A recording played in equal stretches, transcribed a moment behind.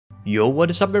Yo, what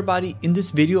is up everybody? In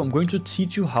this video I'm going to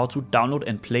teach you how to download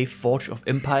and play Forge of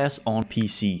Empires on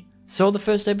PC. So the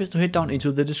first step is to head down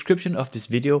into the description of this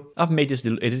video. I've made this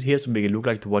little edit here to make it look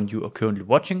like the one you are currently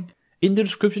watching. In the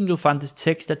description you'll find this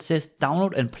text that says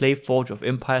download and play Forge of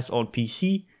Empires on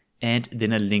PC and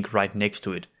then a link right next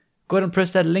to it. Go ahead and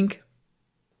press that link.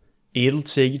 It'll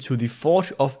take you to the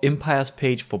Forge of Empires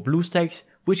page for Bluestacks,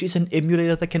 which is an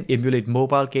emulator that can emulate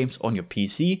mobile games on your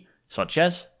PC, such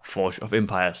as Forge of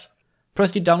Empires.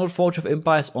 Press the download Forge of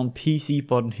Empires on PC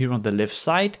button here on the left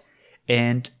side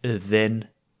and then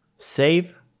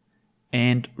save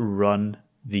and run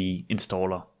the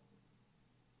installer.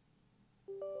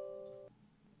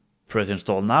 Press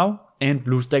install now and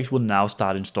Bluestacks will now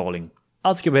start installing.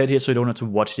 I'll skip ahead here so you don't have to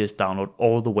watch this download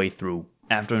all the way through.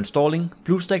 After installing,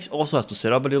 Bluestacks also has to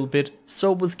set up a little bit,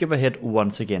 so we'll skip ahead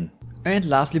once again. And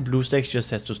lastly, Bluestacks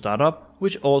just has to start up,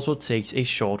 which also takes a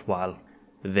short while.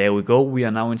 There we go, we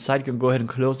are now inside. You can go ahead and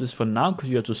close this for now because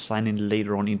you have to sign in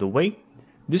later on either way.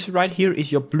 This right here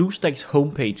is your Bluestacks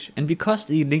homepage, and because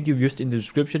the link you used in the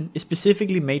description is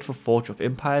specifically made for Forge of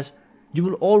Empires, you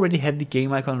will already have the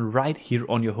game icon right here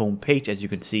on your homepage, as you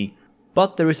can see.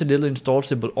 But there is a little install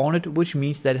symbol on it, which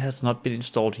means that it has not been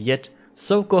installed yet.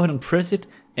 So go ahead and press it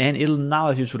and it'll now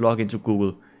ask you to log into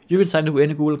Google. You can sign into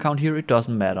any Google account here, it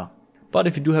doesn't matter. But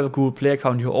if you do have a Google Play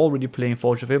account you're already playing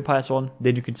Forge of Empires on,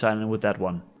 then you can sign in with that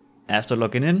one. After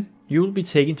logging in, you will be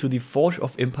taken to the Forge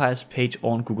of Empires page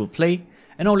on Google Play,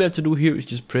 and all you have to do here is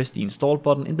just press the install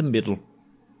button in the middle.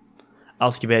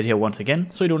 I'll skip ahead here once again,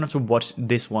 so you don't have to watch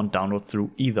this one download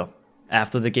through either.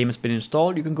 After the game has been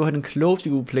installed, you can go ahead and close the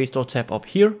Google Play Store tab up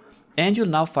here, and you'll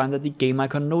now find that the game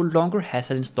icon no longer has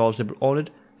an install symbol on it,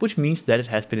 which means that it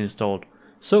has been installed.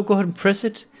 So go ahead and press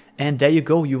it, and there you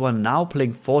go, you are now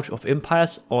playing Forge of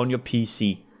Empires on your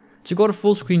PC. To go to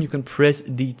full screen, you can press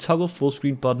the toggle full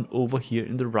screen button over here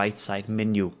in the right side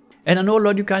menu. And I know a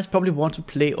lot of you guys probably want to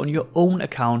play on your own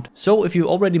account. So if you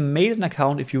already made an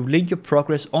account, if you link your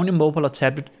progress on your mobile or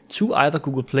tablet to either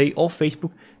Google Play or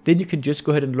Facebook, then you can just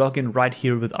go ahead and log in right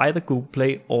here with either Google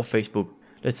Play or Facebook.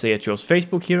 Let's say I chose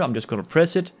Facebook here, I'm just going to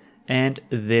press it and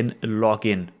then log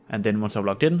in. And then once I've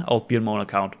logged in, I'll be on my own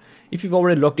account. If you've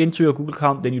already logged into your Google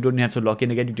account, then you don't have to log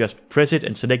in again. You just press it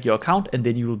and select your account and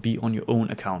then you will be on your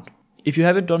own account. If you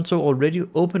haven't done so already,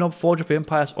 open up Forge of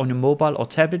Empires on your mobile or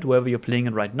tablet, wherever you're playing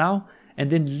it right now, and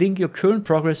then link your current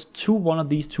progress to one of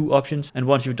these two options. And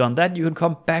once you've done that, you can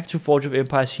come back to Forge of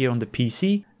Empires here on the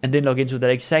PC and then log into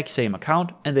that exact same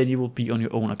account, and then you will be on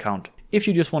your own account. If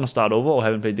you just want to start over or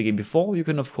haven't played the game before, you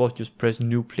can of course just press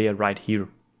new player right here.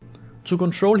 To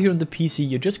control here on the PC,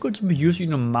 you're just going to be using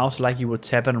your mouse like you would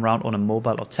tapping around on a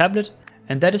mobile or tablet.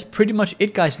 And that is pretty much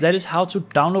it, guys. That is how to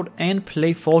download and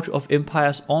play Forge of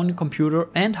Empires on your computer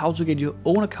and how to get your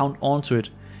own account onto it.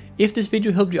 If this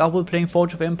video helped you out with playing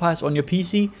Forge of Empires on your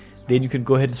PC, then you can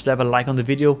go ahead and slap a like on the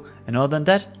video. And other than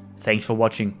that, thanks for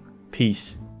watching.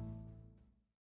 Peace.